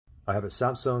I have a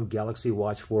Samsung Galaxy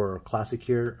Watch 4 Classic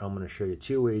here. I'm going to show you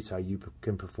two ways how you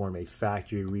can perform a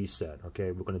factory reset.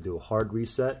 Okay, we're going to do a hard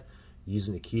reset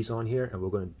using the keys on here, and we're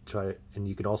going to try it, and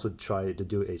you can also try to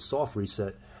do a soft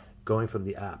reset going from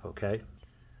the app. Okay.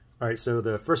 All right, so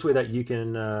the first way that you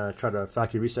can try to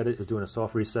factory reset it is doing a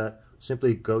soft reset.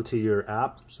 Simply go to your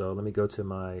app. So let me go to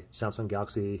my Samsung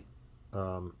Galaxy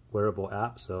wearable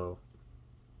app. So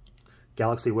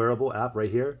Galaxy wearable app right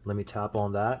here. Let me tap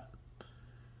on that.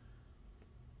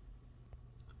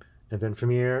 And then from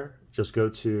here, just go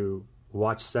to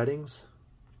watch settings.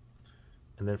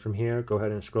 And then from here, go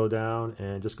ahead and scroll down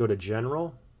and just go to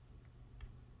general.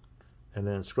 And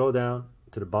then scroll down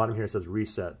to the bottom here, it says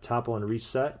reset. Tap on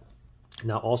reset.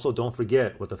 Now also don't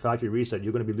forget, with the factory reset,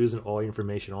 you're going to be losing all your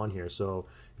information on here. So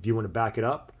if you want to back it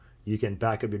up, you can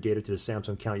back up your data to the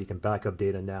Samsung account. You can back up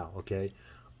data now, okay?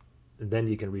 And then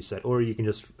you can reset. Or you can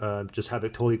just have a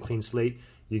totally clean slate.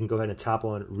 You can go ahead and tap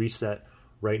on reset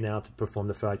right now to perform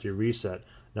the factory reset.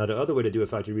 Now the other way to do a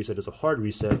factory reset is a hard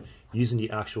reset using the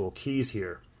actual keys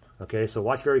here. Okay, so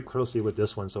watch very closely with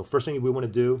this one. So first thing we want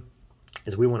to do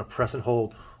is we want to press and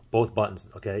hold both buttons,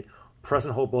 okay? Press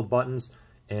and hold both buttons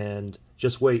and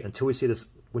just wait until we see this.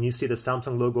 When you see the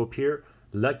Samsung logo appear,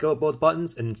 let go of both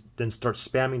buttons and then start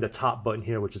spamming the top button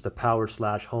here, which is the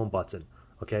power/home button,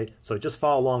 okay? So just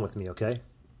follow along with me, okay?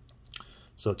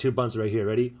 So two buttons right here,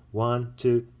 ready? 1,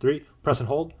 2, 3, press and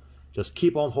hold. Just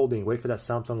keep on holding, wait for that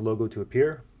Samsung logo to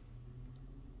appear.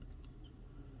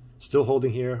 Still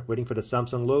holding here, waiting for the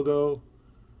Samsung logo.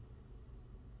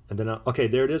 And then, okay,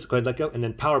 there it is, go ahead, let go. And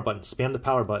then power button, spam the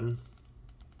power button.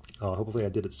 Oh, hopefully I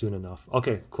did it soon enough.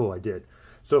 Okay, cool, I did.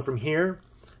 So from here,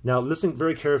 now listen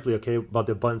very carefully, okay, about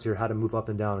the buttons here, how to move up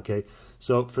and down, okay?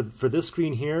 So for this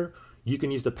screen here, you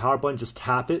can use the power button, just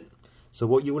tap it. So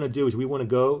what you wanna do is we wanna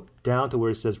go down to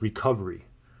where it says recovery.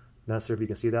 Not sure if you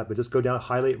can see that, but just go down,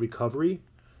 highlight recovery.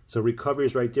 So recovery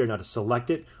is right there. Now to select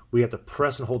it, we have to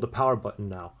press and hold the power button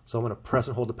now. So I'm gonna press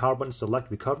and hold the power button, select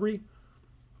recovery.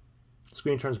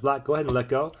 Screen turns black, go ahead and let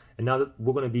go. And now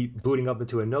we're gonna be booting up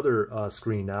into another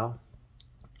screen now.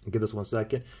 Give this 1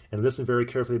 second. And listen very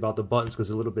carefully about the buttons because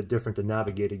it's a little bit different to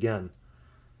navigate again.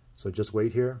 So just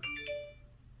wait here.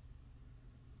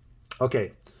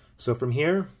 Okay, so from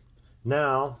here,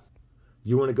 now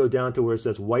you wanna go down to where it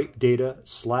says wipe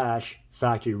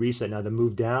data/factory reset. Now to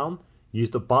move down,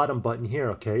 use the bottom button here,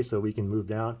 okay? So we can move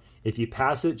down. If you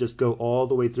pass it, just go all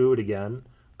the way through it again.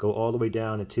 Go all the way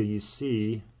down until you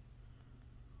see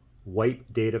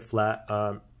wipe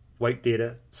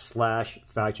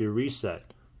data/factory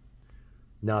reset.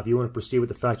 Now if you want to proceed with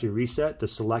the factory reset, to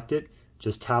select it,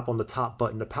 just tap on the top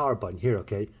button, the power button here,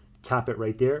 okay? Tap it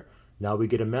right there. Now we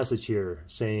get a message here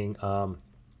saying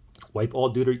wipe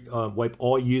all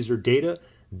user data.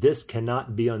 This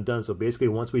cannot be undone. So basically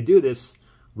once we do this,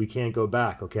 we can't go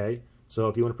back, okay? So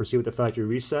if you want to proceed with the factory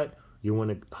reset, you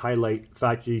want to highlight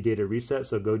factory data reset.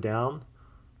 So go down,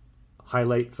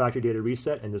 highlight factory data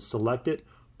reset, and just select it.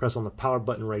 Press on the power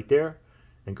button right there,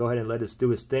 and go ahead and let it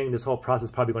do its thing. This whole process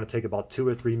is probably going to take about 2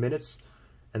 or 3 minutes.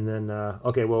 And then,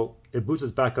 okay, well, it boots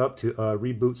us back up to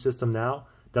Reboot System now.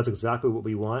 That's exactly what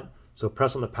we want. So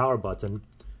press on the power button,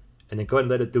 and then go ahead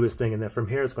and let it do its thing. And then from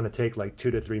here, it's going to take like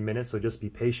 2 to 3 minutes. So just be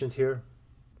patient here.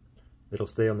 It'll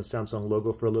stay on the Samsung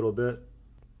logo for a little bit.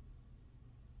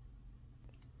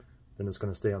 Then it's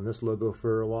going to stay on this logo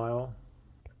for a while.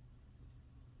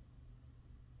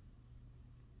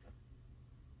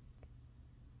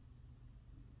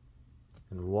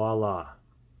 And voila.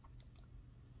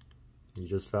 I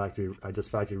just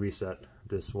factory reset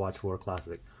this Watch 4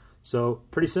 Classic. So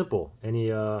pretty simple.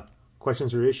 Any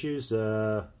questions or issues,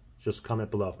 just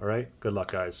comment below. All right. Good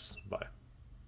luck, guys. Bye.